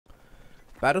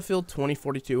Battlefield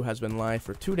 2042 has been live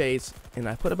for 2 days, and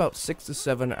I put about 6 to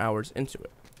 7 hours into it.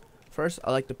 First,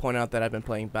 I like to point out that I've been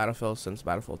playing Battlefield since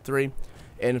Battlefield 3,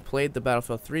 and played the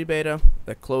Battlefield 3 beta,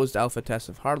 the closed alpha test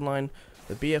of Hardline,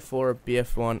 the BF4,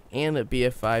 BF1, and the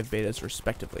BF5 betas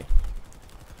respectively.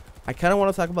 I kind of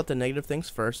want to talk about the negative things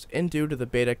first, and due to the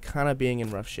beta kind of being in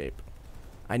rough shape.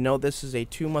 I know this is a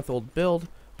 2-month-old build,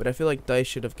 but I feel like DICE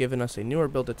should have given us a newer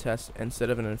build to test instead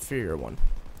of an inferior one.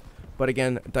 But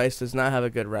again, DICE does not have a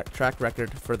good track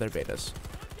record for their betas.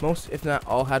 Most, if not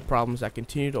all, had problems that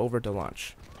continued over to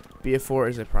launch. BF4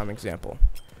 is a prime example.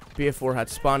 BF4 had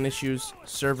spawn issues,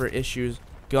 server issues,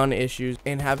 gun issues,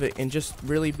 and just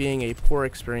really being a poor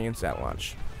experience at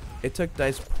launch. It took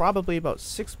DICE probably about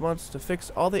 6 months to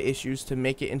fix all the issues to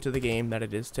make it into the game that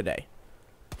it is today.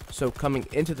 So coming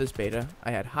into this beta,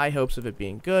 I had high hopes of it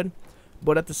being good,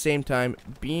 but at the same time,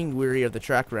 being weary of the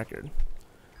track record.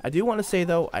 I do want to say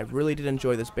though, I really did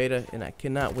enjoy this beta, and I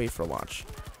cannot wait for launch.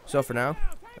 So for now,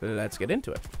 let's get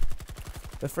into it.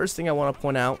 The first thing I want to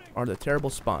point out are the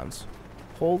terrible spawns.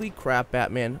 Holy crap,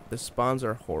 Batman, the spawns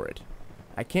are horrid.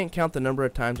 I can't count the number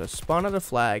of times I spawned at a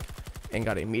flag and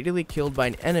got immediately killed by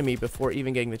an enemy before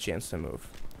even getting the chance to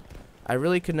move. I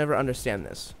really could never understand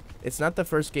this. It's not the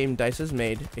first game DICE has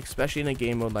made, especially in a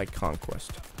game mode like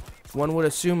Conquest. One would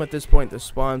assume at this point the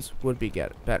spawns would be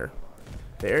better.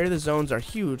 The area of the zones are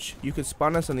huge. You could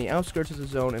spawn us on the outskirts of the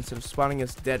zone instead of spawning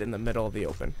us dead in the middle of the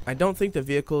open. I don't think the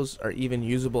vehicles are even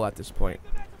usable at this point.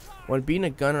 When being a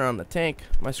gunner on the tank,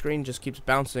 my screen just keeps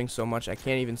bouncing so much I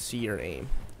can't even see or aim.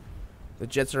 The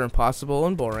jets are impossible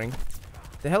and boring.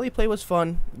 The heli play was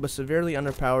fun, but severely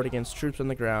underpowered against troops on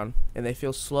the ground, and they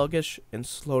feel sluggish and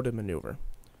slow to maneuver.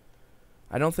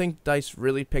 I don't think DICE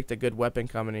really picked a good weapon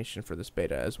combination for this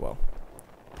beta as well.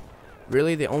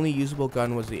 Really, the only usable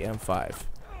gun was the M5.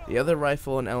 The other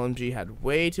rifle and LMG had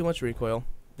way too much recoil.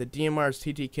 The DMR's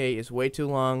TTK is way too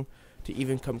long to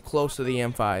even come close to the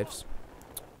M5's.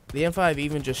 The M5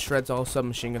 even just shreds all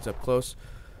submachine guns up close,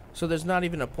 so there's not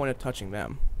even a point of touching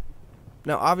them.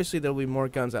 Now obviously there will be more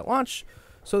guns at launch,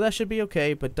 so that should be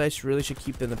okay, but DICE really should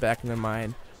keep them in the back of their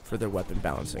mind for their weapon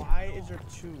balancing. Why is there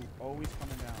two always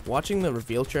coming down? Watching the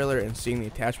reveal trailer and seeing the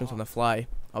attachments on the fly,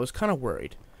 I was kind of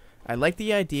worried. I liked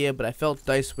the idea, but I felt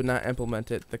DICE would not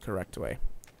implement it the correct way.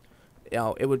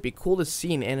 Now, it would be cool to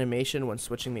see an animation when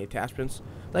switching the attachments,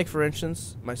 like for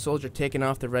instance, my soldier taking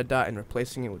off the red dot and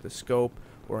replacing it with a scope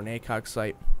or an ACOG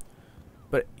sight.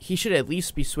 But he should at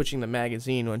least be switching the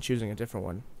magazine when choosing a different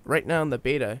one. Right now in the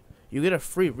beta, you get a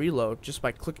free reload just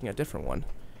by clicking a different one.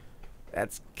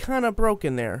 That's kind of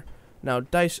broken there. Now,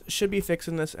 DICE should be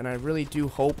fixing this, and I really do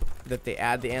hope that they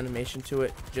add the animation to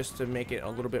it just to make it a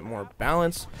little bit more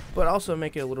balanced, but also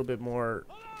make it a little bit more,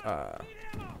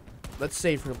 let's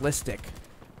say, realistic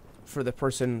for the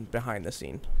person behind the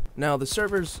scene. Now, the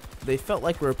servers, they felt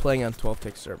like we were playing on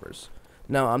 12-tick servers.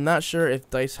 Now, I'm not sure if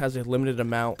DICE has a limited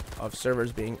amount of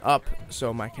servers being up,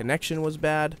 so my connection was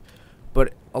bad,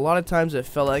 but a lot of times it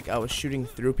felt like I was shooting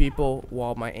through people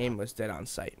while my aim was dead on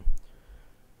sight.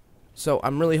 So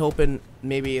I'm really hoping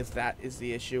maybe if that is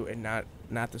the issue and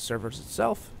not the servers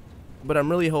itself, but I'm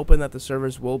really hoping that the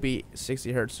servers will be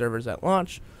 60 Hz servers at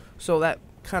launch, so that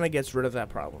kind of gets rid of that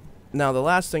problem. Now the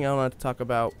last thing I want to talk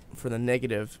about for the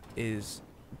negative is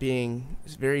being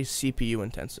very CPU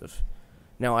intensive.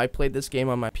 Now I played this game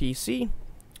on my PC,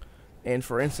 and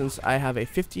for instance I have a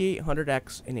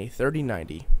 5800X and a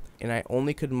 3090, and I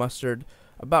only could muster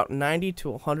about 90 to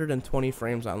 120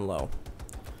 frames on low.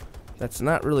 That's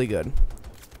not really good.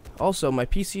 Also, my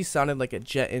PC sounded like a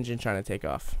jet engine trying to take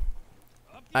off.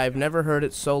 I've never heard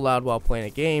it so loud while playing a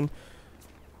game,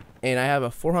 and I have a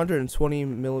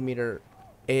 420mm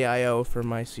AIO for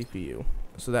my CPU.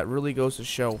 So that really goes to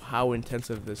show how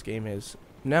intensive this game is.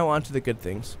 Now on to the good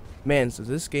things. Man, does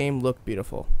this game look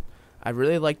beautiful. I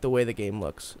really like the way the game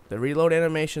looks. The reload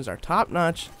animations are top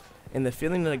notch, and the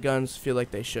feeling of the guns feel like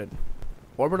they should.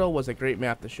 Orbital was a great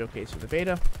map to showcase for the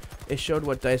beta. It showed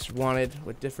what DICE wanted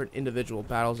with different individual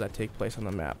battles that take place on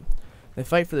the map. The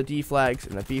fight for the D flags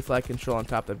and the B flag control on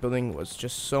top of the building was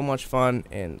just so much fun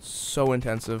and so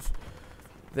intensive.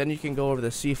 Then you can go over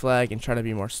the C flag and try to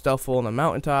be more stealthful on the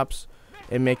mountaintops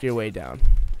and make your way down.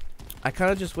 I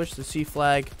kind of just wish the C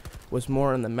flag was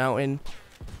more on the mountain,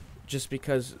 just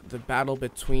because the battle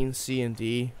between C and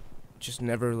D just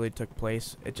never really took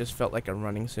place. It just felt like a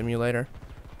running simulator.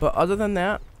 But other than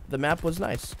that, the map was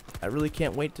nice. I really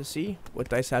can't wait to see what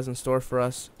DICE has in store for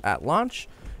us at launch,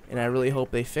 and I really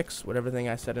hope they fix what everything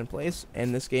I set in place,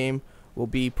 and this game will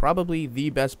be probably the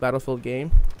best Battlefield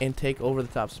game and take over the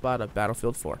top spot of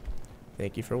Battlefield 4.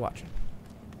 Thank you for watching.